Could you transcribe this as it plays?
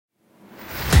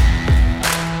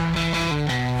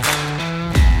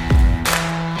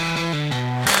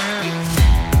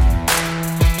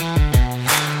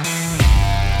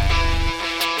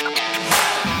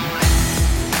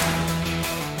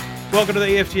welcome to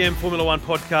the EFTM Formula One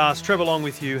podcast. Trevor along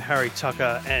with you, Harry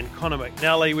Tucker and Conor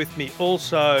McNally with me.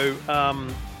 Also,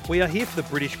 we are here for the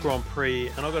British Grand Prix,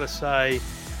 and I've got to say,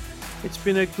 it's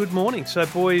been a good morning. So,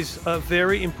 boys, a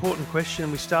very important question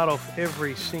we start off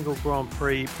every single Grand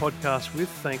Prix podcast with,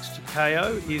 thanks to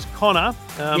Kayo, is Conor.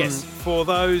 Yes. For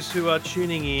those who are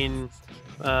tuning in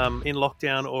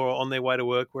lockdown or on their way to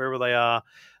work, wherever they are,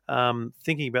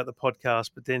 thinking about the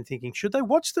podcast, but then thinking, should they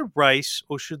watch the race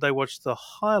or should they watch the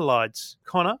highlights?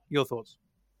 Conor, your thoughts?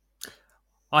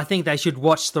 I think they should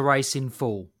watch the race in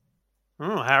full.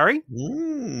 Oh, Harry?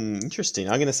 Interesting.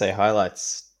 I'm going to say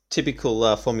highlights.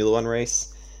 Typical Formula One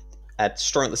race.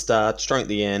 Strong at the start, strong at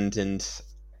the end, and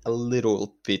a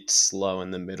little bit slow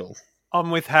in the middle.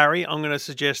 I'm with Harry. I'm going to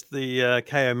suggest the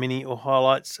Kayo Mini or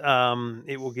highlights.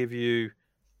 It will give you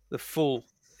the full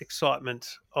excitement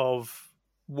of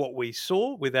what we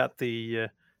saw without the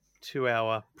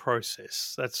 2-hour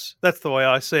process. That's the way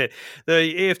I see it. The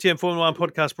EFTM Formula One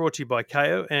podcast brought to you by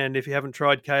Kayo, and if you haven't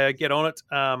tried Kayo, get on it.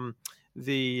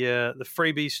 The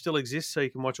freebies still exist, so you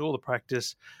can watch all the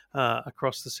practice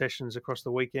across the sessions across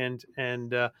the weekend,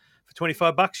 and for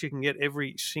 $25 you can get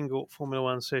every single Formula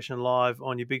One session live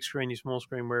on your big screen, your small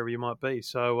screen, wherever you might be.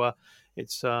 So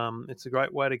it's a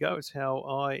great way to go. It's how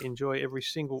I enjoy every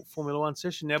single Formula One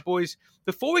session. Now, boys,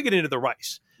 before we get into the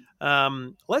race,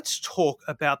 let's talk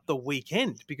about the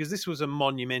weekend, because this was a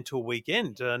monumental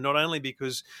weekend, not only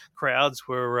because crowds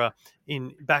were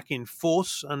back in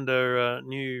force under a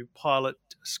new pilot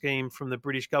scheme from the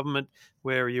British government,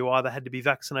 where you either had to be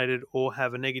vaccinated or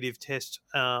have a negative test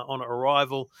on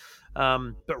arrival.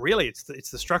 But really, it's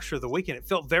the structure of the weekend. It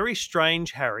felt very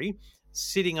strange, Harry,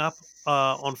 sitting up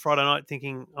on Friday night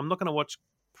thinking, I'm not going to watch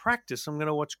practice, I'm going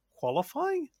to watch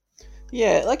qualifying.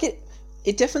 Yeah, like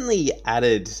it definitely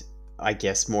added, I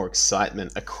guess, more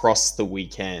excitement across the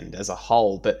weekend as a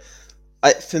whole. But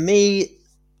for me,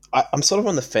 I'm sort of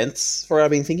on the fence for it.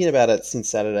 I've been thinking about it since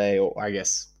Saturday, or I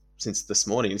guess since this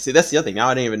morning. See, that's the other thing. Now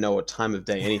I don't even know what time of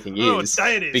day anything is. What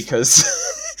day it is. Because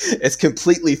it's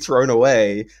completely thrown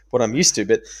away what I'm used to.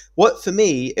 But for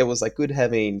me, it was like good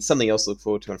having something else to look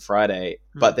forward to on Friday.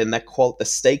 But then the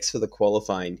stakes for the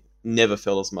qualifying never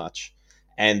felt as much.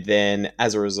 And then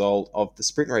as a result of the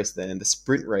sprint race, the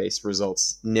sprint race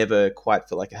results never quite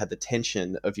felt like it had the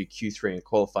tension of your Q3 and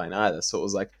qualifying either. So it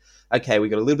was like, okay, we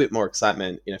got a little bit more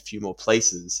excitement in a few more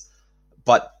places.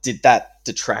 But did that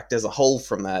detract as a whole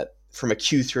from a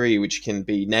Q3, which can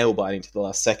be nail biting to the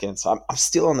last second? So I'm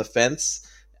still on the fence.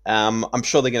 I'm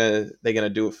sure they're gonna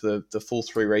do it for the full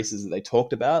 3 races that they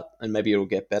talked about, and maybe it'll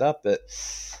get better. But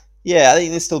yeah, I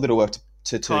think there's still a bit of work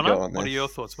to Conor, go on there. what are your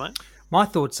thoughts, mate? My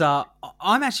thoughts are,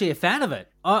 I'm actually a fan of it.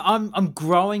 I'm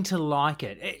growing to like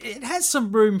it. It has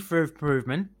some room for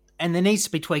improvement, and there needs to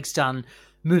be tweaks done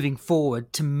moving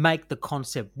forward to make the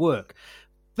concept work.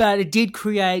 But it did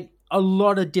create a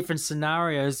lot of different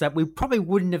scenarios that we probably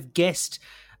wouldn't have guessed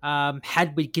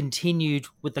had we continued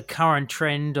with the current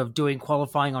trend of doing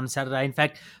qualifying on Saturday. In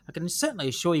fact, I can certainly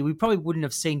assure you, we probably wouldn't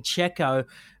have seen Checo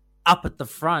up at the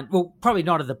front. Well, probably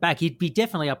not at the back. He'd be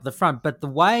definitely up at the front. But the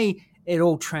way it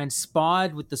all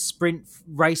transpired with the sprint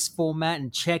race format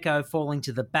and Checo falling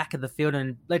to the back of the field,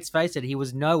 and let's face it, he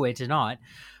was nowhere tonight.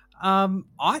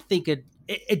 I think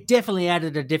it definitely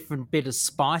added a different bit of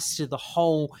spice to the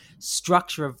whole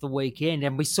structure of the weekend,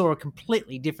 and we saw a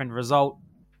completely different result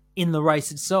in the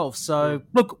race itself. So,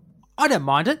 look, I don't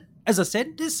mind it. As I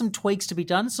said, there's some tweaks to be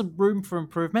done, some room for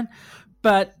improvement,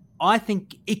 but I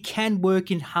think it can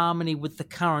work in harmony with the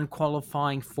current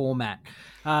qualifying format.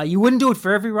 You wouldn't do it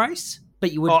for every race,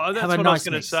 but you would have a nice mix. That's what I was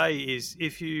going to say is,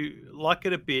 if you like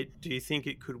it a bit, do you think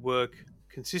it could work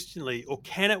consistently, or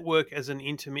can it work as an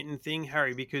intermittent thing,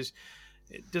 Harry? Because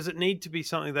does it need to be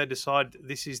something they decide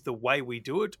this is the way we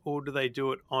do it, or do they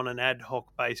do it on an ad hoc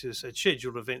basis at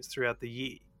scheduled events throughout the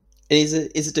year? Is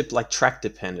it like track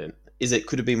dependent?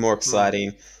 Could it be more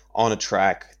exciting on a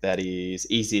track that is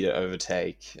easy to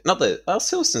overtake? Not that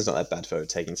Silverstone's not that bad for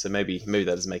overtaking, so maybe that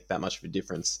doesn't make that much of a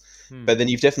difference. But then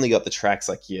you've definitely got the tracks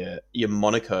like your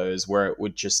Monacos, where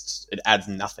it adds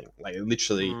nothing. Like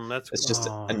literally, it's just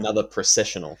another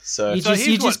processional. So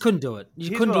you just couldn't do it.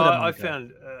 You couldn't do it. I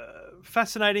found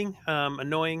fascinating,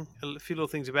 annoying. A few little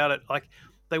things about it, like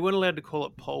they weren't allowed to call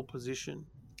it pole position.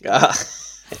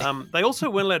 They also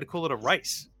weren't allowed to call it a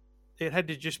race. It had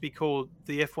to just be called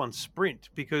the F1 Sprint,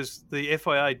 because the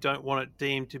FIA don't want it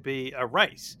deemed to be a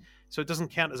race, so it doesn't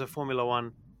count as a Formula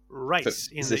One race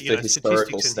in the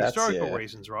statistics and historical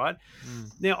reasons, right?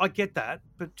 Now I get that,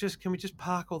 but can we just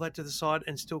park all that to the side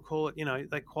and still call it?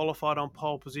 They qualified on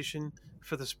pole position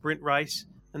for the sprint race,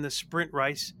 and the sprint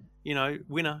race,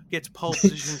 winner gets pole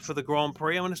position for the Grand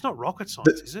Prix. I mean, it's not rocket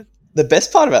science, is it? The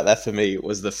best part about that for me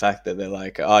was the fact that they're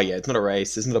like, oh yeah, it's not a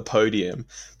race, it's not a podium,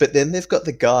 but then they've got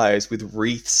the guys with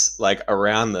wreaths like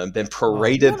around them, then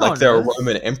paraded what like on they're a earth?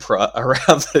 Roman emperor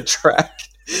around the track.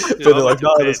 But Yeah, they're I like, went to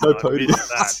no, bed there's no and I podium.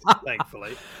 missed that,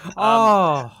 thankfully.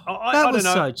 Oh, I that don't was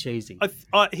know. so cheesy.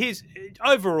 Here's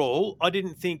overall, I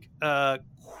didn't think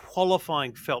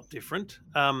qualifying felt different.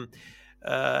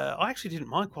 I actually didn't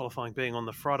mind qualifying being on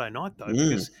the Friday night though,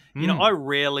 because I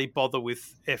rarely bother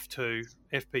with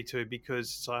FP2 because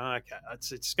it's like, okay,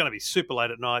 it's going to be super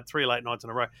late at night, 3 late nights in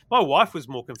a row. My wife was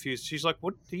more confused. She's like,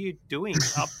 "What are you doing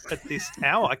up at this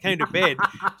hour?" I came to bed.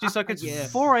 She's like,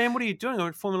 "It's 4 a.m. What are you doing?" I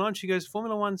went, "Formula One." She goes,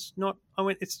 "Formula One's not." I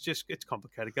went, "It's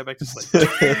complicated. Go back to sleep."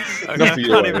 I Not for you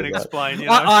to can't worry even about. explain.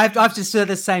 I've just said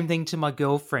the same thing to my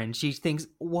girlfriend. She thinks,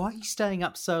 "Why are you staying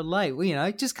up so late?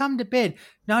 Well, just come to bed."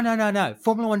 No.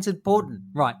 Formula One's important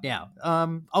right now.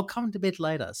 I'll come to bed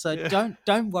later, so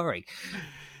don't worry.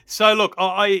 So look,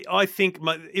 I think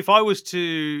if I was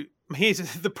to, here's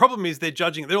the problem is they're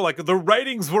judging. They're like, the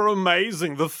ratings were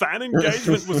amazing, the fan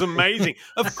engagement was amazing.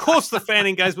 Of course, the fan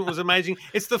engagement was amazing.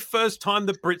 It's the first time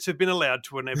the Brits have been allowed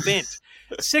to an event.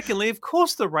 Secondly, of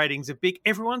course, the ratings are big.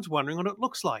 Everyone's wondering what it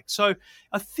looks like. So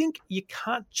I think you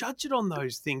can't judge it on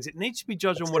those things. It needs to be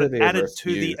judged on what it added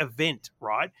to the event,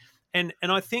 right? And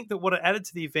I think that what it added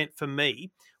to the event for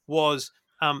me was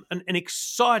an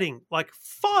exciting, like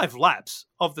 5 laps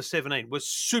of the 17 was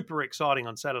super exciting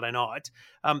on Saturday night.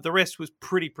 The rest was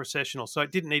pretty processional, so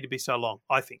it didn't need to be so long,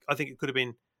 I think. I think it could have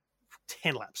been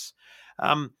 10 laps.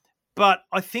 But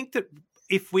I think that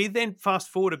if we then fast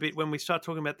forward a bit when we start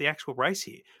talking about the actual race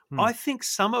here, I think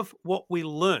some of what we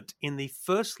learnt in the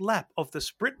first lap of the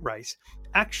sprint race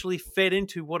actually fed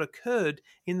into what occurred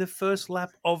in the first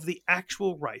lap of the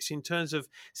actual race, in terms of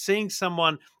seeing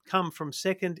someone come from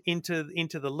second into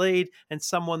the lead and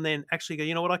someone then actually go,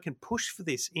 you know what, I can push for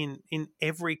this in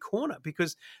every corner.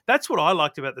 Because that's what I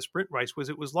liked about the sprint race, was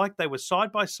it was like they were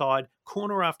side by side,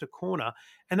 corner after corner,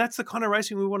 and that's the kind of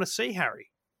racing we want to see, Harry.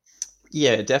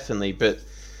 Yeah, definitely. But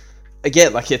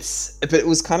again, like it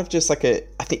was kind of just like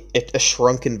I think a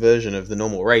shrunken version of the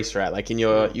normal race, right? Like you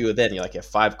were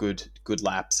 5 good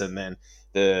laps and then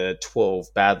the 12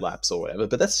 bad laps or whatever.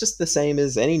 But that's just the same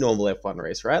as any normal F1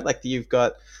 race, right? Like you've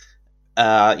got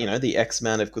the X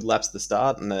amount of good laps at the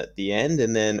start and at the end,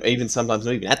 and then even sometimes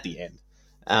not even at the end.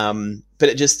 But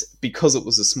it just, because it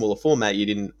was a smaller format, I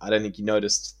don't think you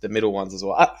noticed the middle ones as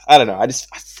well. I don't know. I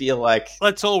feel like,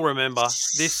 let's all remember,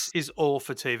 this is all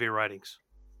for TV ratings.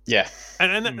 Yeah.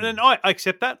 And I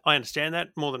accept that. I understand that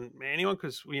more than anyone,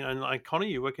 because, like Connor,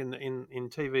 you work in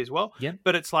TV as well. Yeah.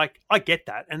 But it's like, I get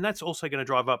that. And that's also going to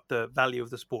drive up the value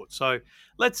of the sport. So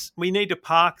we need to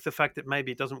park the fact that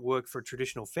maybe it doesn't work for a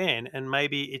traditional fan, and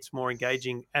maybe it's more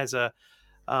engaging as a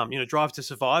Drive to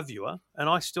Survive viewer. And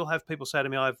I still have people say to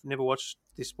me, I've never watched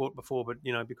this sport before, but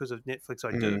because of Netflix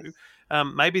I do.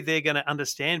 Maybe they're going to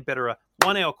understand better a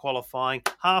 1 hour qualifying,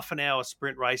 half an hour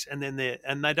sprint race, and then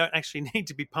they don't actually need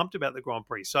to be pumped about the Grand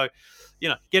Prix. So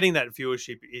getting that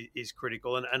viewership is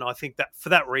critical, and I think that for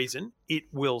that reason it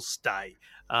will stay.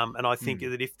 And I think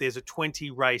that if there's a 20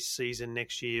 race season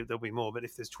next year, there'll be more. But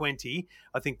if there's 20,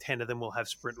 I think 10 of them will have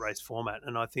sprint race format.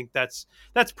 And I think that's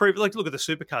proven. Like, look at the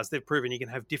supercars; they've proven you can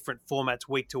have different formats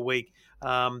week to week,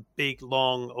 big,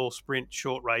 long, or sprint,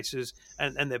 short races,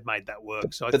 and they've made that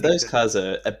work. So, but those cars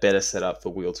are better set up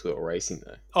for wheel-to-wheel racing,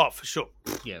 though. Oh, for sure.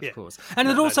 Yeah, of course. And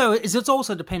it's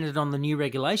also dependent on the new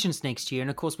regulations next year. And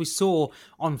of course, we saw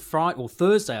on Friday or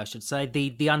Thursday, I should say,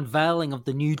 the unveiling of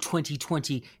the new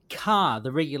 2020 car,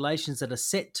 the regulations that are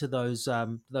set to those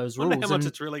rules. I wonder how much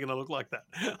it's really going to look like that.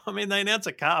 I mean, they announce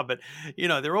a car, but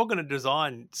they're all going to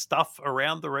design stuff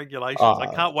around the regulations. I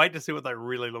can't wait to see what they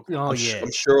really look like.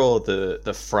 I'm sure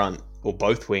the front or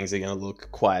both wings are going to look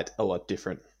quite a lot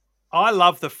different. I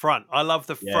love the front.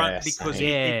 Because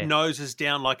it noses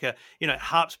down like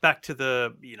harps back to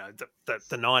the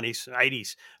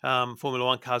 90s, 80s Formula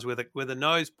One cars where the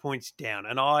nose points down.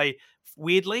 And I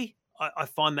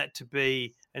find that to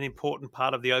be an important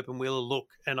part of the open wheeler look,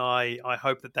 and I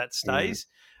hope that stays.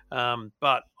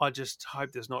 But I just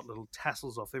hope there's not little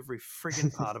tassels off every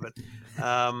friggin' part of it.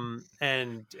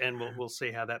 And we'll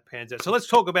see how that pans out. So let's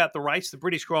talk about the race, the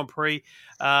British Grand Prix.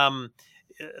 Run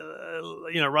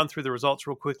through the results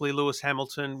real quickly. Lewis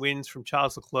Hamilton wins from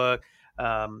Charles Leclerc,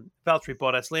 Valtteri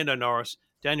Bottas, Lando Norris,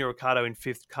 Daniel Ricciardo in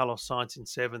 5th, Carlos Sainz in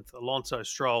 7th, Alonso,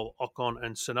 Stroll, Ocon,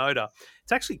 and Tsunoda.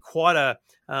 It's actually quite a...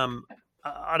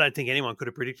 I don't think anyone could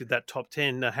have predicted that top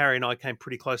 10. Harry and I came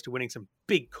pretty close to winning some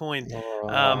big coin,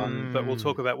 but we'll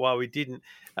talk about why we didn't.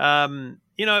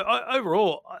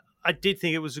 Overall, I did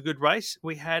think it was a good race.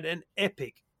 We had an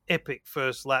epic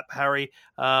first lap, Harry.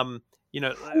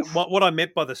 what I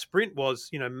meant by the sprint was,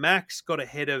 Max got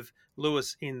ahead of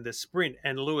Lewis in the sprint,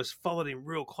 and Lewis followed him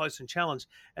real close and challenged.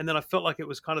 And then I felt like it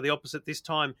was kind of the opposite this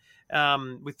time,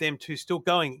 with them two still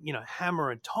going,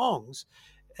 hammer and tongs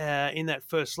in that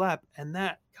first lap, and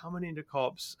that coming into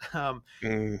Cobbs.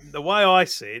 The way I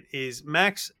see it is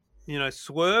Max,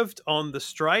 swerved on the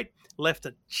straight, left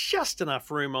just enough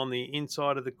room on the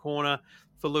inside of the corner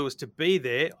for Lewis to be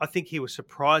there. I think he was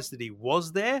surprised that he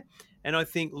was there, and I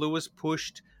think Lewis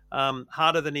pushed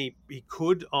harder than he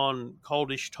could on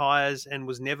coldish tyres and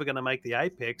was never going to make the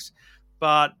apex.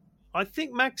 But I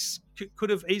think Max could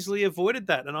have easily avoided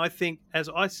that. And I think, as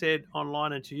I said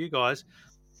online and to you guys,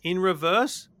 in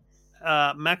reverse,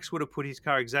 Max would have put his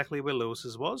car exactly where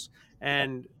Lewis's was,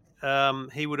 and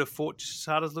he would have fought just as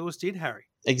hard as Lewis did, Harry.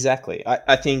 Exactly.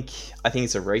 I think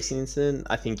it's a racing incident.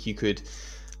 I think you could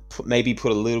maybe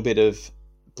put a little bit of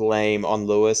blame on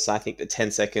Lewis. I think the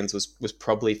 10 seconds was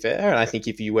probably fair, and I think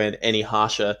if you went any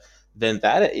harsher than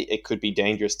that, it could be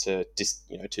dangerous to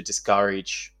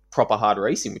discourage proper hard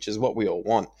racing, which is what we all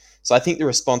want. So I think the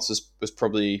response was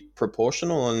probably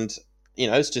proportional, and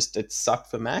it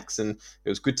sucked for Max, and it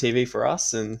was good TV for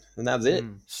us, and that was it.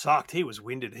 Sucked. He was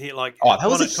winded. He that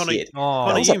was a hit.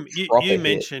 Conor, you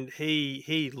mentioned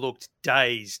he looked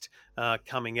dazed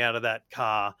coming out of that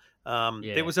car.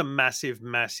 There was a massive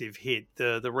hit.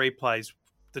 The replays,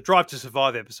 the Drive to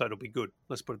Survive episode will be good.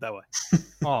 Let's put it that way.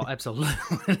 Oh,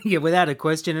 absolutely. Yeah, without a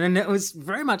question. And it was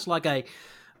very much like a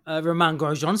Romain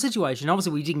Grosjean situation.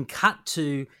 Obviously, we didn't cut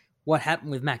to what happened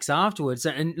with Max afterwards.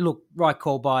 And look, right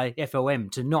call by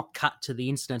FOM to not cut to the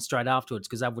incident straight afterwards,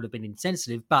 because that would have been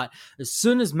insensitive. But as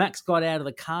soon as Max got out of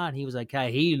the car and he was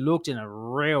okay, he looked in a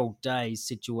real dazed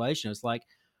situation. It was like,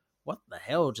 what the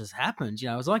hell just happened? It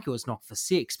was like it was knocked for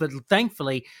six. But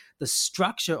thankfully, the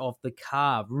structure of the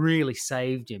car really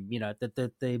saved him.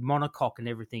 The monocoque and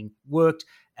everything worked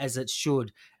as it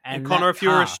should. And Conor, if you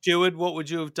were a steward, what would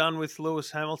you have done with Lewis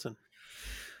Hamilton?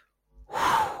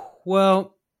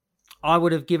 Well, I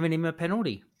would have given him a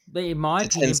penalty. In my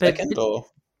opinion, 10 second or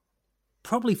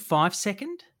probably 5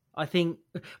 second. I think,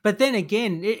 but then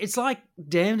again, it's like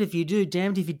damned if you do,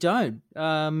 damned if you don't.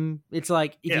 It's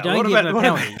like if you don't give him a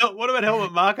penalty. What about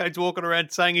Helmut Marko's walking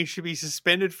around saying he should be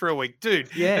suspended for a week, dude?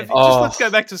 Yeah. Let's go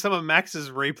back to some of Max's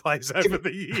replays over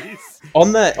the years.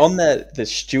 On the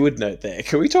steward note there,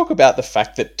 can we talk about the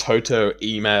fact that Toto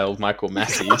emailed Michael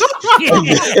Massey? And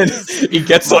he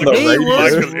gets on the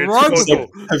radio.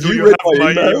 Have you read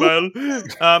my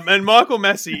email? And Michael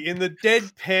Massey, in the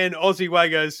deadpan Aussie way,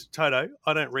 goes, Toto,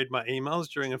 I don't read my emails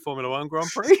during a Formula One Grand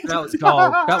Prix. That was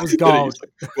gold. That was gold.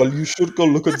 Well, you should go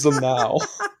look at them now.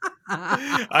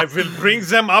 I will bring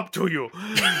them up to you.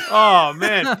 Oh,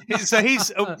 man. So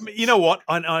he's, you know what?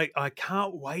 I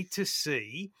can't wait to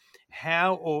see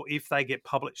how or if they get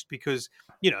published, because,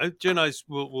 journos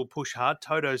will push hard.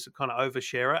 Toto's a kind of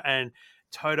oversharer, and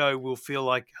Toto will feel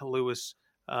like Lewis,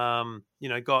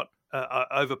 got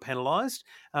over penalised,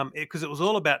 because it was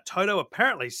all about Toto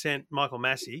apparently sent Michael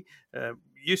Massey,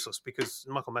 useless because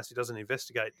Michael Massey doesn't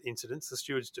investigate incidents, the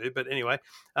stewards do, but anyway,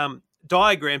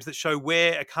 diagrams that show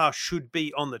where a car should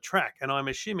be on the track, and I'm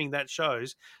assuming that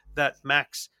shows that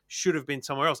Max should have been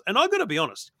somewhere else. And I've got to be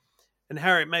honest, and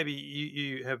Harry, maybe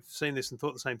you have seen this and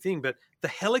thought the same thing, but the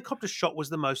helicopter shot was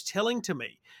the most telling to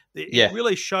me. It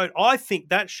really showed, I think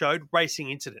that showed racing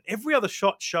incident. Every other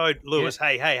shot showed Lewis,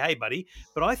 hey, buddy.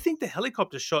 But I think the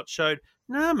helicopter shot showed,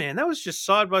 nah, man, that was just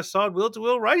side-by-side,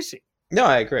 wheel-to-wheel racing. No,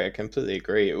 I agree. I completely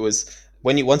agree. It was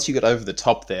once you got over the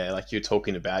top there, like you're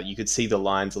talking about, you could see the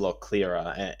lines a lot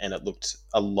clearer, and it looked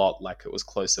a lot like it was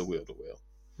closer wheel-to-wheel.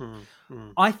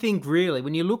 I think really,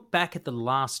 when you look back at the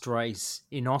last race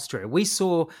in Austria, we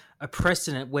saw a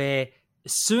precedent where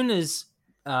as soon as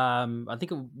I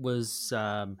think it was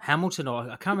Hamilton, or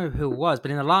I can't remember who it was,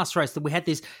 but in the last race that we had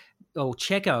this, or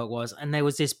Checo it was, and there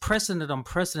was this precedent on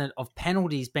precedent of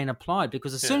penalties being applied,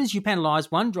 because as soon as you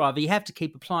penalise one driver, you have to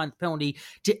keep applying the penalty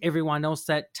to everyone else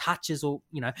that touches, or,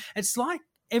 it's like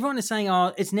everyone is saying,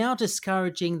 it's now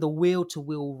discouraging the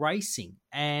wheel-to-wheel racing.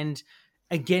 And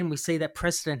again, we see that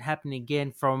precedent happening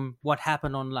again from what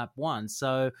happened on lap one.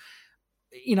 So,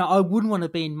 I wouldn't want to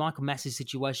be in Michael Massey's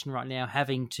situation right now,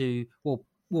 having to, well,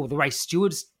 the race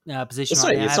steward's position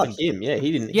right now. It's not him. Yeah,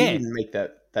 he didn't make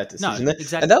that decision. No,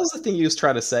 exactly. And that was the thing he was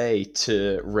trying to say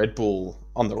to Red Bull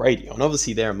on the radio. And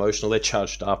obviously they're emotional, they're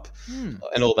charged up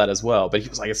and all that as well. But he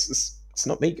was like, it's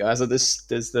not me, guys.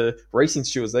 There's the racing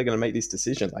stewards, they're going to make this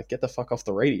decision. Like, get the fuck off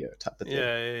the radio type of thing.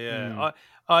 Yeah.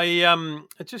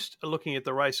 I just looking at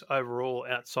the race overall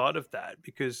outside of that,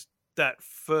 because that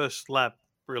first lap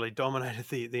really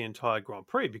dominated the entire Grand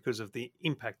Prix because of the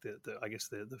impact, I guess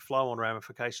the flow-on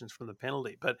ramifications from the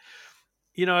penalty. But,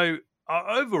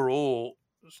 overall,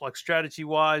 it's like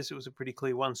strategy-wise, it was a pretty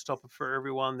clear one-stopper for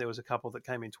everyone. There was a couple that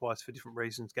came in twice for different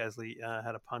reasons. Gasly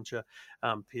had a puncher.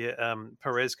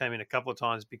 Perez came in a couple of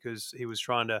times because he was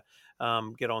trying to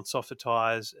get on softer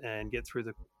tyres and get through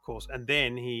the course. And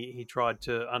then he tried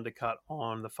to undercut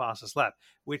on the fastest lap,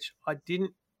 which I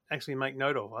didn't actually make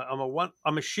note of.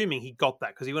 I'm assuming he got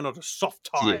that because he went on to soft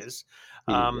tyres,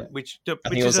 which I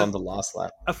think it was on the last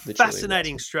lap. A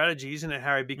fascinating strategy, isn't it,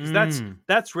 Harry? Because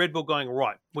that's Red Bull going,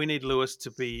 right, we need Lewis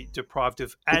to be deprived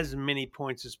of as many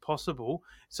points as possible,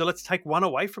 so let's take one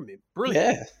away from him.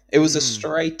 Brilliant. Yeah, it was a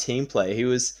straight team play.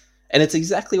 And it's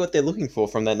exactly what they're looking for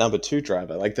from that number 2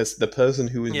 driver. Like this, the person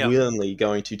who is willingly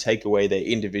going to take away their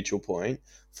individual point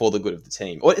for the good of the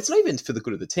team. Or it's not even for the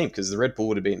good of the team because the Red Bull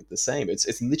would have been the same.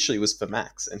 It's literally was for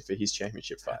Max and for his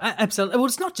championship fight. Absolutely. Well,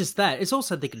 it's not just that. It's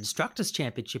also the Constructors'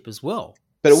 Championship as well.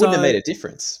 But it wouldn't have made a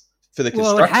difference for the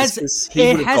Constructors.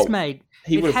 He would have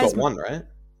got one, right?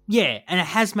 Yeah, and it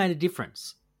has made a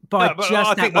difference.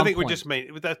 I think we just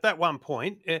mean with that one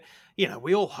point.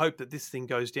 We all hope that this thing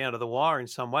goes down to the wire in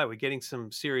some way. We're getting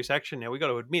some serious action now. We got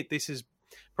to admit this is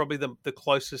probably the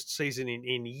closest season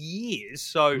in years.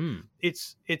 So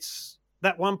it's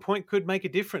that 1 point could make a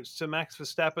difference to Max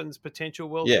Verstappen's potential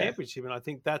world championship, and I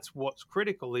think that's what's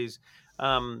critical. Is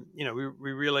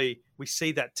we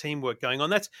see that teamwork going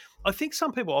on. I think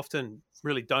some people often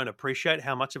really don't appreciate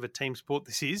how much of a team sport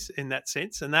this is in that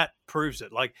sense, and that proves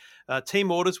it. Like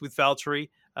team orders with Valtteri,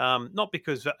 not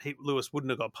because Lewis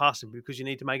wouldn't have got past him, because you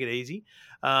need to make it easy,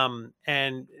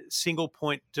 and single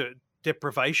point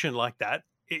deprivation like that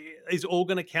is all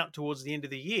going to count towards the end of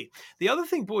the year. The other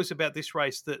thing, boys, about this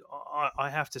race that I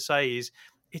have to say is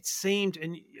it seemed,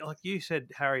 and like you said,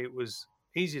 Harry, it was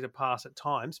easier to pass at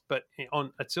times, but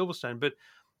at Silverstone, but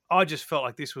I just felt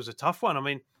like this was a tough one. I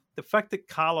mean, the fact that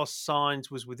Carlos Sainz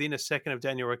was within a second of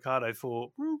Daniel Ricciardo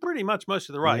for pretty much most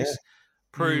of the race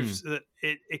proves that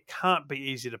it can't be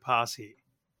easy to pass here.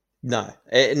 No.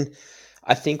 And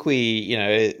I think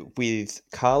with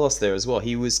Carlos there as well,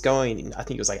 he was going, I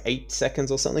think it was like 8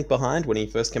 seconds or something behind when he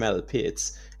first came out of the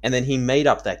pits. And then he made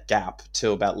up that gap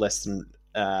to about less than,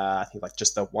 I think like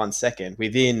just the 1 second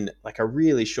within like a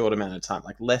really short amount of time,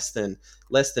 like less than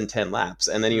 10 laps.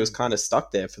 And then he was kind of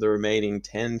stuck there for the remaining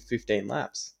 10, 15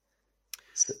 laps.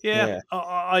 So,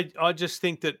 I just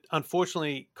think that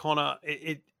unfortunately, Connor,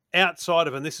 it outside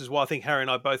of, and this is why I think Harry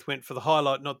and I both went for the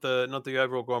highlight, not the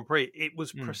overall Grand Prix. It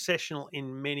was processional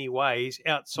in many ways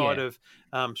outside of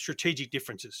strategic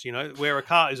differences. Where a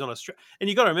car is on and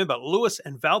you got to remember Lewis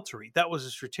and Valtteri. That was a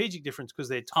strategic difference because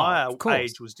their tire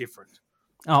age was different.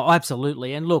 Oh,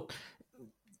 absolutely. And look,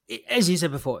 as you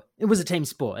said before, it was a team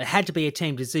sport. It had to be a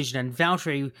team decision, and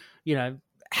Valtteri,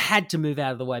 had to move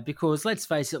out of the way because, let's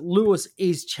face it, Lewis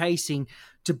is chasing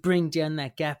to bring down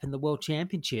that gap in the World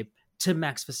Championship to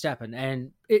Max Verstappen,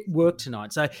 and it worked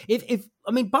tonight. So if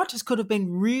Bottas could have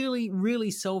been really,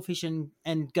 really selfish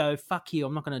and go, fuck you,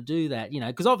 I'm not going to do that,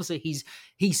 because obviously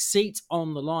his seat's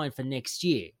on the line for next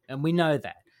year, and we know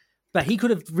that. But he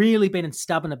could have really been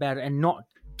stubborn about it and not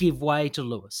give way to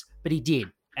Lewis, but he did,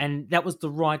 and that was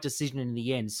the right decision in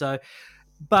the end. So,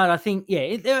 but I think,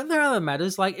 there are other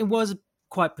matters, like it was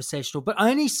quite processional, but I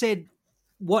only said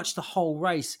watch the whole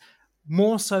race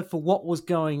more so for what was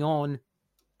going on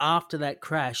after that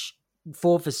crash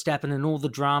for Verstappen and all the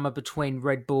drama between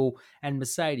Red Bull and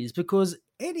Mercedes, because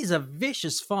it is a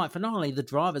vicious fight for not only the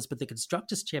drivers but the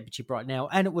Constructors' Championship right now,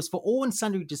 and it was for all and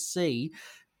sundry to see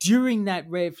during that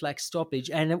red flag stoppage,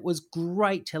 and it was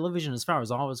great television as far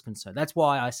as I was concerned. That's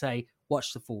why I say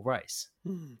watch the full race.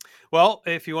 Well,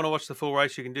 if you want to watch the full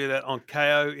race, you can do that on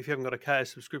Kayo. If you haven't got a Kayo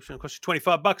subscription, it costs you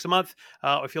 $25 a month.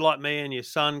 If you're like me and your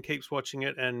son keeps watching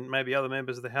it, and maybe other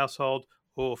members of the household,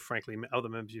 or frankly, other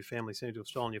members of your family seem to have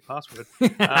stolen your password,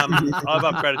 I've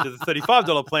upgraded to the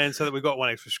 $35 plan so that we've got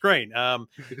one extra screen.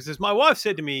 Because as my wife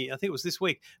said to me, I think it was this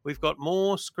week, we've got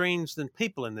more screens than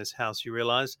people in this house, you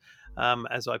realise,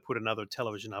 as I put another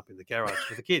television up in the garage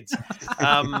for the kids.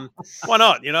 Why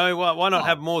not? Why not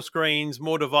have more screens,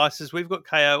 more devices? We've got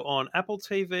Kayo on Apple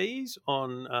TVs,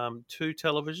 on 2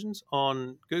 televisions,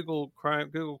 on Google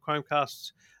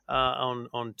Chromecasts,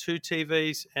 on 2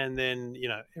 TVs, and then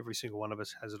every single one of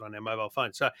us has it on our mobile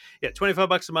phone. So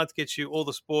 $25 a month gets you all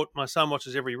the sport. My son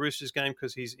watches every Roosters game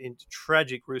because he's a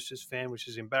tragic Roosters fan, which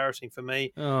is embarrassing for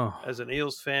me as an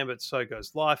Eels fan, but so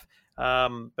goes life.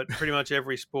 But pretty much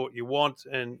every sport you want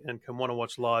and can want to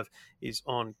watch live is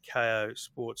on Kayo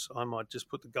Sports. I might just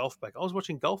put the golf back. I was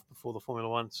watching golf before the Formula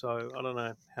One, so I don't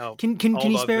know how can you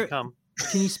old I've spare become.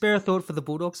 Can you spare a thought for the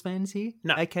Bulldogs fans here?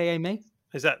 No. AKA me?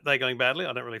 Is that they going badly?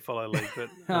 I don't really follow league, but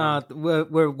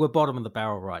we're bottom of the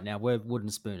barrel right now. We're wooden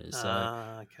spooners. So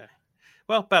okay.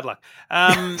 Well, bad luck.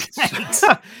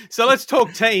 So let's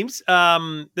talk teams.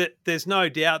 There's no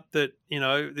doubt that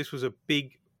this was a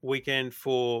big weekend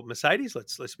for Mercedes.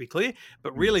 Let's be clear.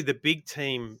 But really, the big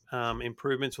team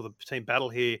improvements or the team battle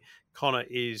here, Connor,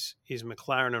 is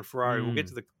McLaren and Ferrari. We'll get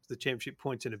to the championship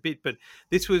points in a bit, but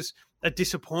this was a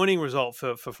disappointing result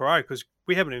for Ferrari because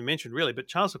we haven't even mentioned really, but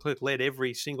Charles Leclerc led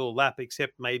every single lap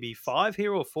except maybe 5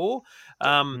 here or 4,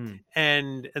 and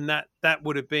that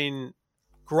would have been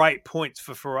great points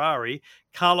for Ferrari.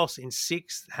 Carlos in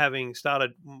 6th, having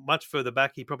started much further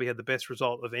back, he probably had the best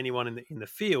result of anyone in the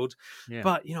field. Yeah.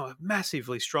 But a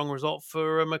massively strong result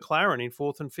for McLaren in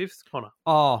 4th and 5th. Connor.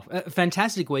 Oh, a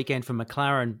fantastic weekend for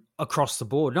McLaren across the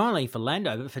board, not only for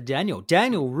Lando but for Daniel.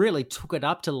 Daniel really took it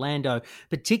up to Lando,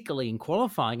 particularly in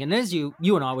qualifying. And as you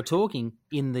and I were talking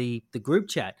in the group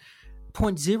chat,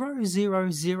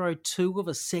 0.0002 of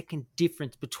a second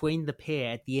difference between the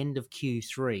pair at the end of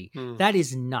Q3. That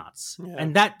is nuts. Yeah.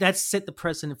 And that's set the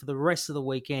precedent for the rest of the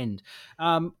weekend.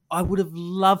 I would have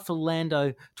loved for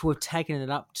Lando to have taken it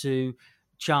up to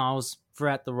Charles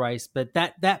throughout the race, but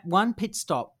that one pit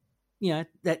stop,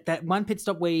 that one pit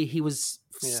stop where he was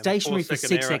stationary for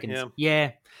 6 seconds.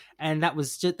 Yeah. And that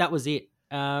was it.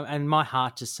 And my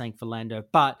heart just sank for Lando.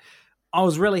 But I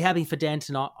was really happy for Dan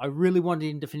tonight. I really wanted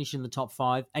him to finish in the top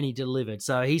 5, and he delivered.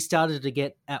 So he started to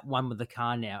get at one with the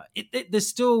car now. He's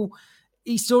still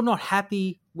not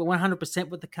happy 100%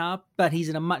 with the car, but he's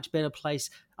in a much better place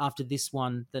after this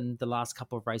one than the last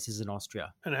couple of races in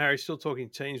Austria. And Harry, still talking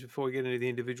teams before we get into the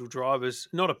individual drivers.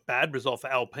 Not a bad result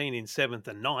for Alpine in 7th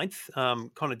and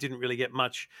 9th. Kind of didn't really get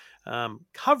much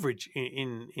coverage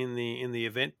in the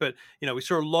event, but we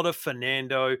saw a lot of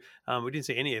Fernando. We didn't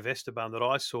see any of Esteban that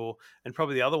I saw, and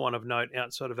probably the other one of note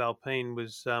outside of Alpine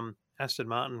was Aston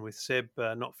Martin with Seb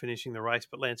not finishing the race,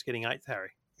 but Lance getting 8th. Harry.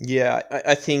 Yeah,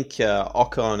 I think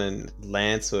Ocon and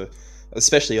Lance,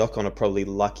 especially Ocon, are probably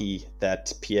lucky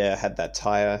that Pierre had that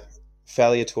tyre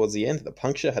failure towards the end, the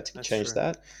puncture, had to change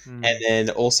that. And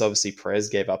then also, obviously, Perez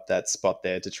gave up that spot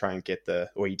there to try and get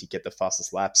he did get the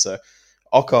fastest lap. So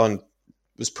Ocon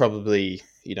was probably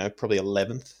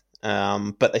 11th,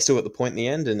 but they still got the point in the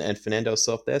end, and Fernando was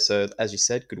still up there. So, as you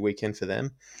said, good weekend for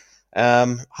them.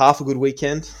 Half a good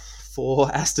weekend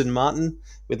for Aston Martin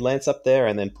with Lance up there,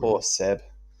 and then poor Seb.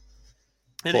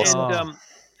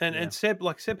 And Seb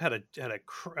had a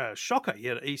shocker.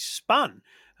 He spun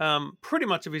pretty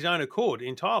much of his own accord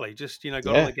entirely. Just got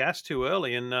on the gas too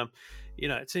early, and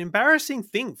it's an embarrassing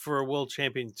thing for a world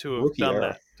champion to have done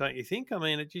that, don't you think? I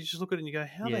mean, you just look at it and you go,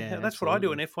 "How the hell?" That's what I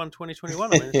do in F1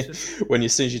 2021. I mean, it's just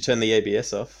as soon as you turn the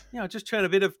ABS off, I just turn a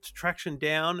bit of traction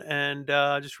down and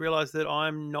just realize that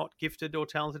I'm not gifted or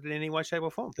talented in any way, shape, or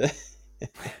form.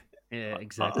 Yeah,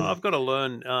 exactly. I've got to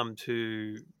learn I need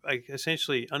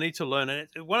to learn. And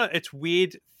it's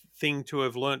weird thing to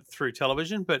have learnt through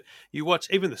television, but you watch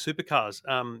even the supercars,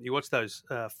 you watch those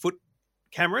foot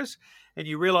cameras and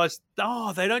you realise,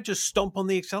 they don't just stomp on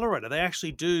the accelerator. They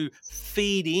actually do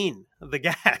feed in the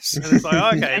gas. And it's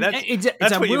like, okay,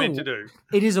 that's what you're meant to do.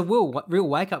 It is a real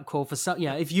wake-up call for some.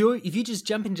 If you just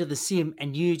jump into the sim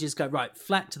and you just go, right,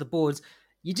 flat to the boards,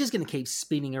 you're just going to keep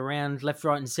spinning around left,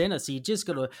 right, and center. So you just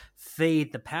got to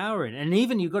feed the power in. And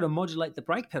even you've got to modulate the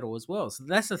brake pedal as well. So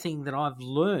that's the thing that I've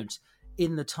learned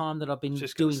in the time that I've been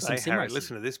doing some sim Harry, racing.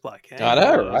 Listen to this bloke. I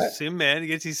know, right? Sim man, he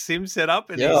gets his sim set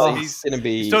up and he's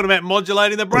talking about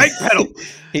modulating the brake pedal.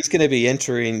 He's going to be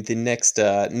entering the next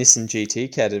Nissan GT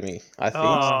Academy, I think.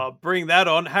 Oh, bring that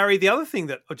on. Harry, the other thing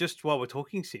that, just while we're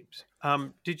talking sims,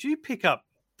 did you pick up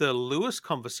the Lewis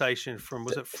conversation from,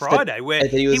 was it Friday, where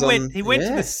he went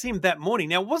to the sim that morning?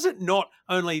 Now, was it not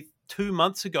only 2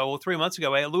 months ago or 3 months ago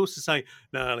where Lewis is saying,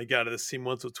 no, I only go to the sim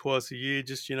once or twice a year,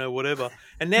 just, whatever.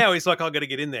 And now he's like, I've got to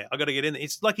get in there.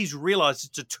 It's like he's realized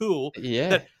it's a tool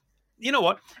that, you know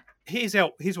what? Here's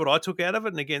what I took out of it.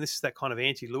 And again, this is that kind of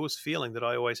anti-Lewis feeling that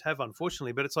I always have,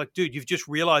 unfortunately. But it's like, dude, you've just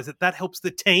realized that helps the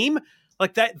team.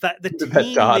 Like that the team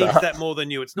needs that more than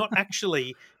you. It's not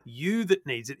actually you that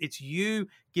needs it. It's you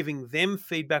giving them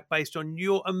feedback based on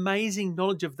your amazing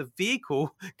knowledge of the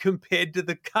vehicle compared to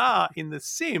the car in the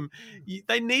sim.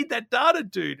 They need that data,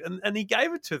 dude. And he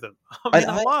gave it to them. I mean,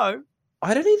 hello.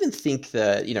 I don't even think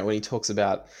that, when he talks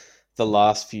about the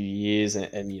last few years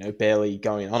and barely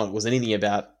going on, it was anything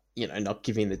about, not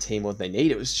giving the team what they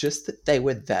need. It was just that they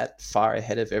were that far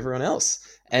ahead of everyone else.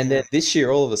 And then this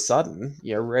year, all of a sudden,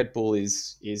 Red Bull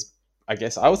is I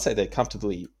guess I would say they're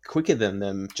comfortably quicker than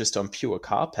them just on pure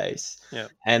car pace. Yeah.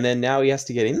 And then now he has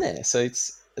to get in there. So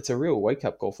it's a real wake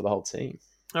up call for the whole team.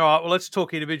 All right, well, let's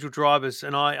talk individual drivers,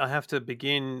 and I have to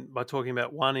begin by talking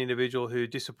about one individual who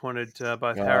disappointed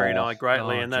both Harry and I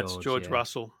greatly, and that's George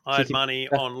Russell. I had money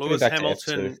on Lewis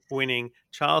Hamilton winning,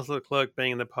 Charles Leclerc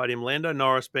being in the podium, Lando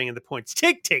Norris being in the points.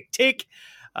 Tick, tick, tick.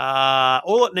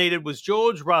 All it needed was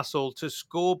George Russell to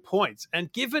score points,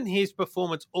 and given his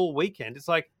performance all weekend, it's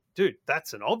like, dude,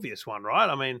 that's an obvious one, right?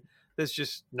 I mean, there's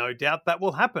just no doubt that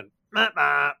will happen.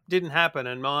 Didn't happen,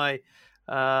 and my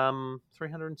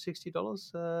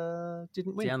 $360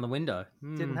 didn't win. Down the window.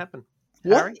 Didn't happen.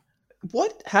 Harry?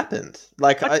 What happened?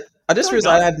 Like I just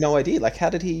realized I had no idea. Like, how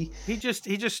did he?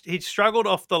 He struggled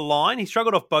off the line. He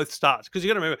struggled off both starts, because you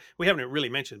got to remember, we haven't really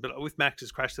mentioned, but with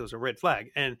Max's crash there was a red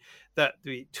flag, and that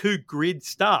the 2 grid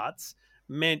starts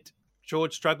meant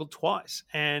George struggled twice,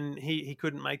 and he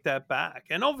couldn't make that back.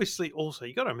 And obviously, also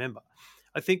you got to remember,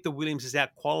 I think the Williams is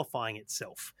out qualifying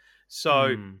itself,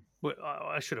 so.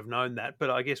 I should have known that,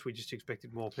 but I guess we just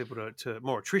expected more people to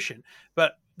more attrition.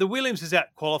 But the Williams is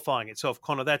out qualifying itself,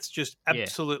 Connor. That's just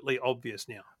absolutely obvious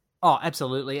now. Oh,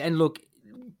 absolutely. And look,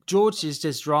 George is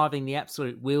just driving the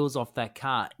absolute wheels off that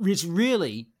car, which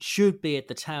really should be at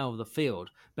the tail of the field.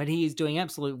 But he is doing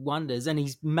absolute wonders, and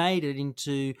he's made it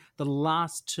into the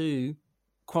last 2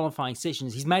 qualifying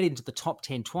sessions. He's made it into the top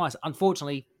 10 twice.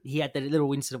 Unfortunately, he had that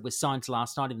little incident with Sainz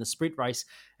last night in the sprint race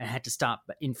and had to start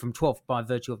in from 12th by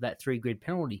virtue of that 3 grid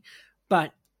penalty.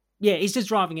 But yeah, he's just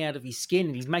driving out of his skin,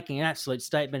 and he's making an absolute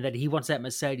statement that he wants that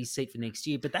Mercedes seat for next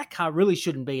year. But that car really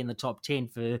shouldn't be in the top 10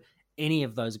 for any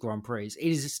of those Grand Prix. It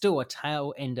is still a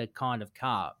tail-ender kind of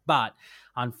car. But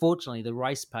unfortunately, the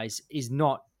race pace is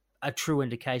not a true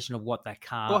indication of what that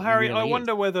car Harry, really I is.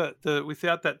 wonder whether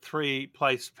without that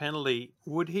 3-place penalty,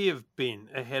 would he have been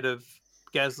ahead of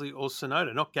Gasly or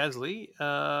Tsunoda? Not Gasly,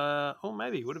 or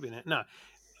maybe he would have been. No,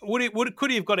 could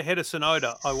he have got ahead of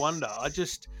Tsunoda? I wonder. I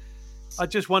just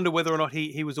wonder whether or not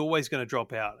he was always going to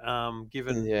drop out,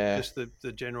 given just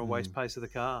the general waste pace of the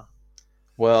car.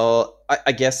 Well,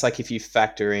 I guess like if you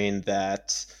factor in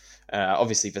that,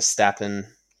 obviously Verstappen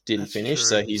didn't finish,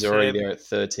 true. So he's already there at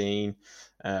 13.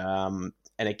 And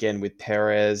again, with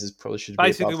Perez, it probably should be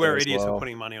basically where idiots are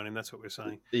putting money on him. That's what we're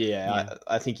saying. Yeah.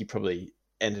 I think he probably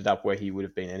ended up where he would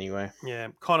have been anyway. Yeah,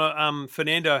 Connor,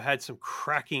 Fernando had some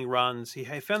cracking runs. He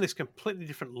found this completely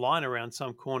different line around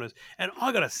some corners. And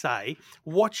I got to say,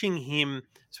 watching him,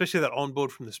 especially that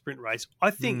onboard from the sprint race,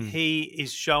 I think he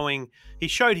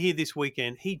showed here this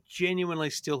weekend, he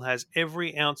genuinely still has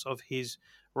every ounce of his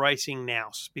racing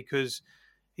nous, because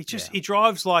he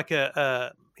drives like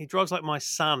he drives like my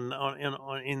son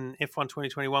in F1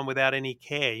 2021 without any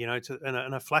care, and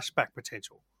a flashback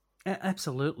potential.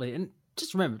 Absolutely. And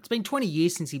just remember, it's been 20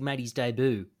 years since he made his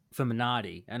debut for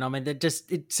Minardi. And I mean,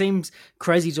 it seems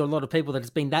crazy to a lot of people that it's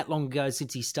been that long ago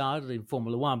since he started in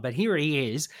Formula One. But here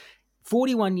he is,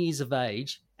 41 years of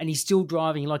age, and he's still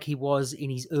driving like he was in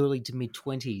his early to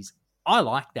mid-20s. I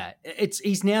like that.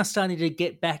 He's now starting to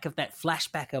get back of that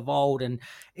flashback of old, and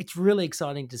it's really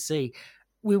exciting to see.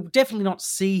 We'll definitely not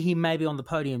see him maybe on the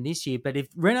podium this year, but if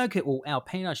Renault, or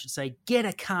Alpine, I should say, get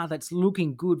a car that's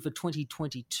looking good for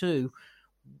 2022,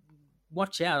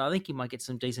 watch out. I think he might get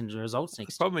some decent results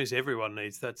next year. The problem is everyone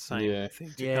needs that same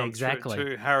thing to come exactly.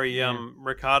 through too. Harry,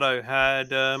 Ricciardo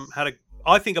had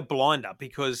I think a blinder,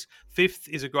 because 5th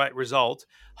is a great result.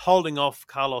 Holding off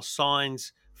Carlos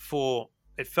Sainz for,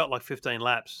 it felt like 15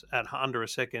 laps at under a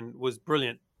second was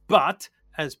brilliant. But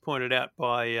as pointed out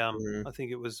by, I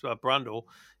think it was Brundle,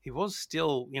 he was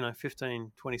still,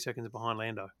 15, 20 seconds behind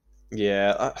Lando.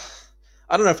 Yeah,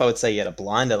 I don't know if I would say he had a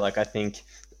blinder. Like, I think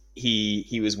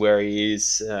he was where he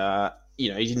is. He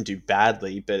didn't do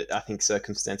badly, but I think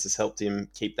circumstances helped him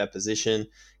keep that position.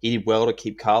 He did well to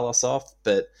keep Carlos off,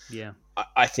 but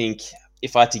I think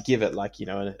if I had to give it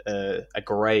a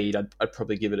grade, I'd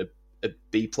probably give it a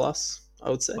B+. I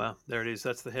would say. Well, there it is.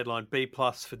 That's the headline: B+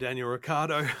 for Daniel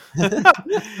Ricciardo.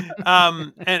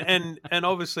 and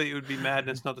obviously it would be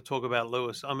madness not to talk about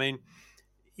Lewis. I mean,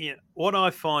 what I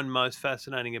find most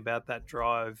fascinating about that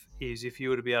drive is if you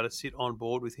were to be able to sit on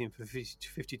board with him for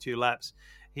 52 laps.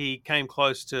 He came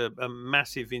close to a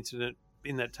massive incident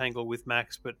in that tangle with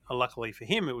Max, but luckily for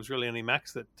him, it was really only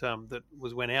Max that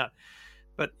went out.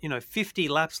 But 50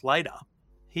 laps later,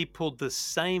 he pulled the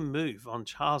same move on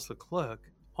Charles Leclerc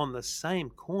on the same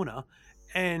corner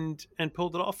and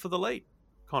pulled it off for the lead.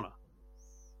 Connor.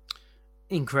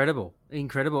 Incredible.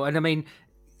 And I mean,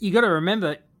 you got to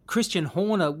remember, Christian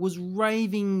Horner was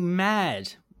raving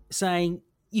mad, saying,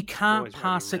 you can't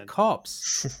pass at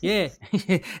cops. Yeah,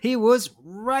 he was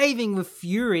raving with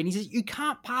fury. And he says, you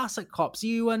can't pass at cops.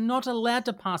 You are not allowed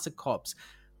to pass at cops.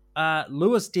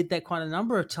 Lewis did that quite a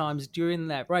number of times during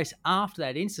that race after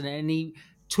that incident, and he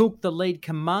took the lead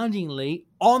commandingly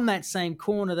on that same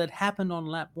corner that happened on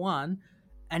lap 1,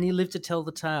 and he lived to tell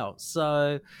the tale.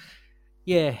 So,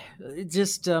 yeah,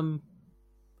 just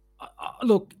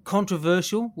look,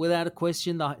 controversial without a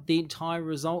question, the entire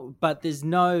result, but there's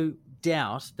no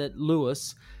doubt that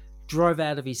Lewis drove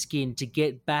out of his skin to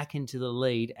get back into the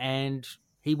lead, and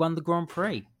he won the Grand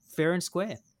Prix fair and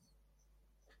square.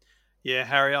 Yeah,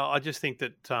 Harry, I just think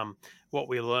that what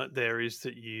we learnt there is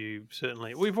that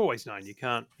we've always known you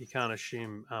can't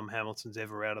assume Hamilton's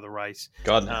ever out of the race.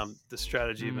 God, no. The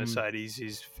strategy of Mercedes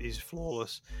is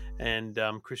flawless, and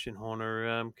Christian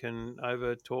Horner can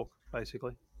over talk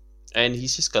basically. And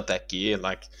he's just got that gear,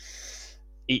 like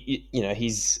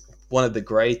he's one of the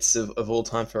greats of all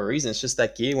time for a reason. It's just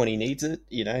that gear when he needs it.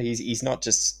 He's not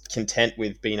just content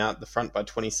with being out the front by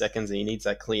 20 seconds and he needs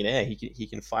that clean air. He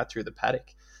can fight through the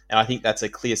paddock. And I think that's a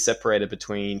clear separator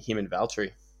between him and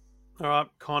Valtteri. All right,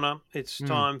 Connor, it's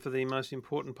time for the most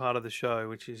important part of the show,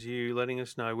 which is you letting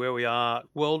us know where we are.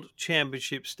 World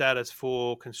Championship status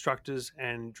for constructors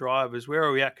and drivers. Where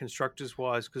are we at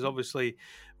constructors-wise? Because obviously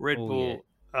Red Bull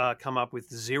come up with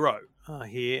 0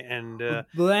 here, and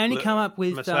well, they only come up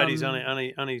with Mercedes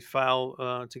only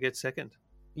fail to get second.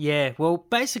 Yeah, well,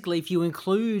 basically, if you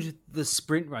include the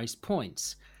sprint race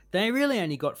points, they really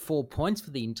only got 4 points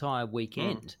for the entire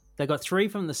weekend. They got 3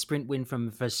 from the sprint win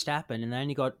from Verstappen, and they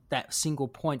only got that single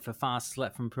point for fastest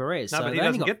lap from Perez. No, but he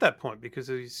doesn't get that point because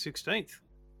he's 16th.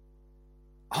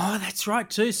 Oh, that's right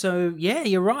too. So yeah,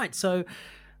 you're right. So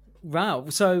wow.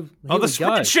 So the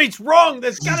spreadsheet's wrong.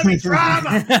 There's going to be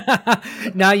drama.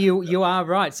 No, you are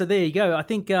right. So there you go. I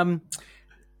think.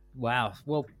 Wow.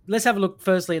 Well, let's have a look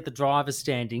firstly at the driver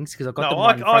standings because I've got them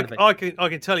right in front of it. I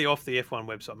can tell you off the F1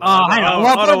 website. Hang on.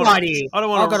 Well, I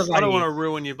don't want to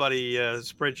ruin your bloody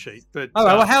spreadsheet. But all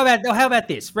right. Well, how about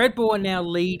this? Red Bull are now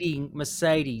leading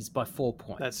Mercedes by 4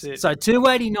 points. That's it. So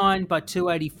 289 by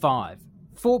 285.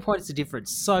 4 points of difference.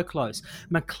 So close.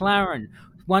 McLaren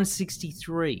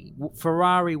 163,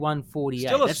 Ferrari 148.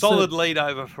 Still a solid lead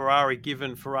over Ferrari,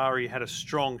 given Ferrari had a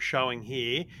strong showing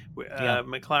here.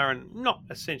 McLaren not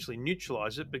essentially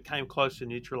neutralised it, but came close to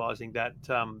neutralising that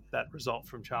result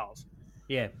from Charles.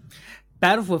 Yeah.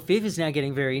 Battle for fifth is now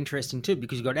getting very interesting too,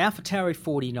 because you've got AlphaTauri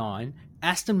 49,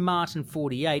 Aston Martin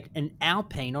 48, and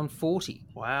Alpine on 40.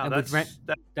 Wow, and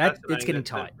it's getting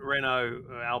tight. Renault,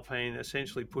 Alpine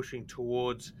essentially pushing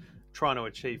towards trying to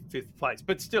achieve 5th place,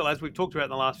 but still, as we've talked about in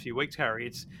the last few weeks, Harry,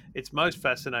 it's most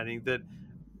fascinating that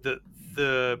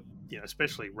the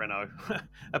especially Renault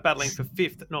are battling for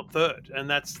 5th, not 3rd, and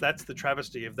that's the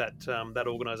travesty of that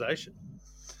organisation.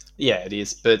 Yeah, it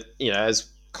is. But as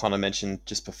Connor mentioned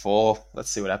just before, let's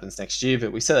see what happens next year.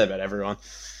 But we say that about everyone.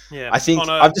 Yeah, I think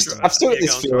I've still got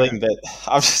this feeling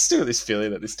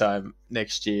that this time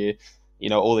next year,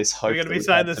 all this hope. We're going to be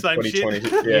saying the same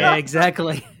shit. Yeah,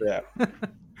 exactly. Yeah.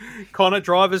 Connor,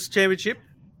 Drivers' Championship.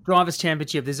 Drivers'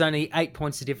 Championship, there's only 8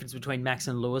 points of difference between Max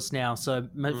and Lewis now. So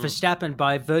Verstappen,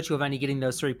 by virtue of only getting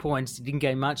those 3 points, didn't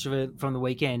gain much of it from the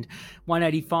weekend.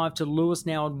 185 to Lewis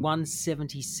now on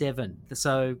 177.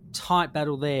 So tight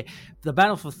battle there. The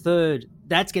battle for 3rd,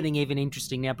 that's getting even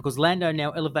interesting now because Lando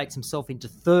now elevates himself into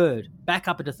 3rd, back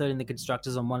up into 3rd in the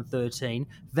Constructors on 113.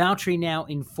 Valtteri now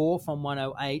in 4th on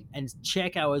 108, and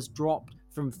Checo has dropped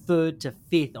from 3rd to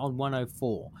 5th on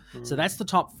 104. So that's the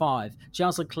top 5.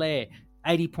 Charles Leclerc,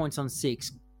 80 points on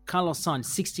 6. Carlos Sainz,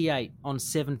 68 on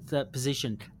 7th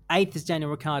position. 8th is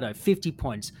Daniel Ricciardo, 50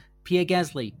 points. Pierre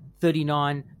Gasly,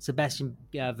 39. Sebastian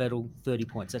Vettel, 30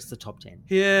 points. That's the top 10.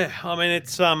 Yeah, I mean,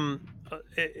 it's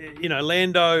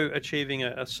Lando achieving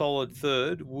a solid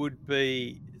 3rd would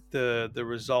be the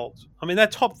result. I mean,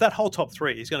 that whole top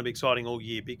 3 is going to be exciting all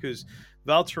year because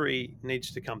Valtteri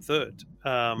needs to come 3rd.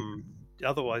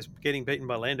 Otherwise, getting beaten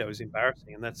by Lando is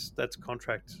embarrassing, and that's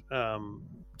contract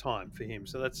time for him.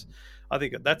 So I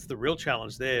think that's the real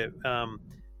challenge there.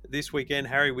 This weekend,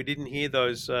 Harry, we didn't hear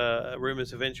those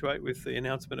rumours eventuate with the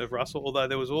announcement of Russell, although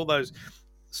there was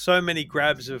so many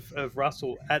grabs of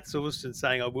Russell at Silverstone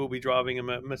saying, I will be driving a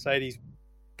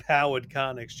Mercedes-powered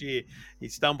car next year. He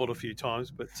stumbled a few times,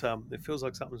 but it feels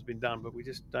like something's been done, but we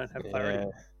just don't have clarity.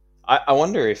 Yeah. I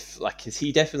wonder if, because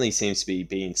he definitely seems to be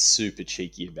being super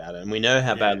cheeky about it, and we know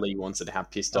how badly he wants it, how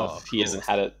pissed off he hasn't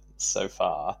had it so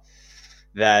far,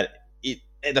 that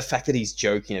the fact that he's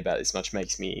joking about this much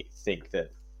makes me think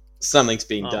that something's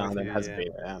being done that hasn't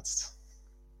been announced.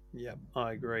 Yeah,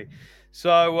 I agree.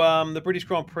 So the British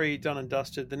Grand Prix done and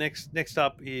dusted. The next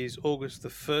up is August the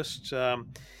 1st.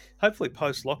 Hopefully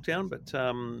post lockdown, but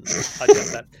I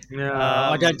doubt that. No,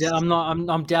 I don't.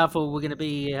 I'm doubtful we're going to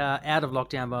be out of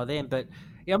lockdown by then. But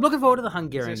Yeah, I'm looking forward to the Is there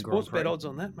Hungarian Grand sports bet Prix. odds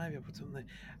on that? Maybe I'll put some there.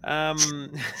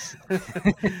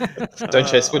 Don't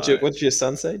chase. What did your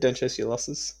son say? Don't chase your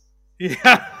losses.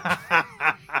 Yeah.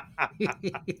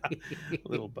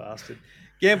 Little bastard.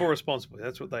 Gamble responsibly.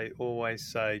 That's what they always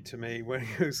say to me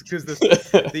because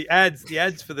the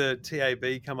ads for the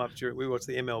TAB come up during. We watch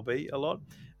the MLB a lot.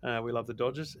 We love the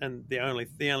Dodgers, and the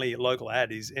only local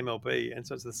ad is MLB, and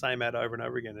so it's the same ad over and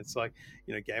over again. It's like,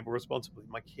 gamble responsibly.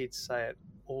 My kids say it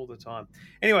all the time.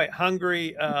 Anyway,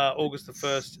 Hungary, August the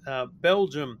 1st.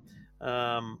 Belgium,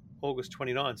 August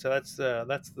 29th. So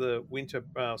that's the winter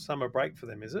summer break for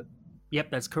them, is it? Yep,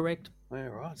 that's correct. All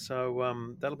right,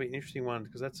 so that'll be an interesting one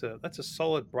because that's a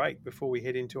solid break before we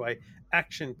head into a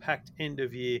action-packed end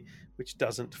of year, which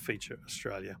doesn't feature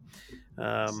Australia.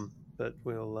 But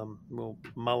we'll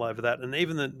mull over that, and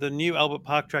even the new Albert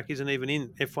Park track isn't even in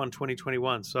F1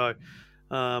 2021. So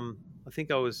I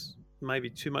think I was maybe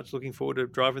too much looking forward to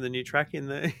driving the new track in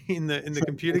the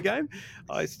computer game.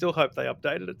 I still hope they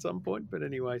update it at some point, but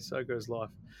anyway, so goes life.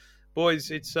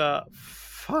 Boys, it's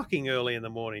fucking early in the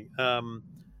morning.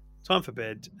 Time for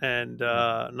bed, and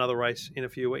another race in a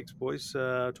few weeks, boys.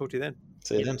 Talk to you then.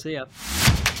 See you then. See ya.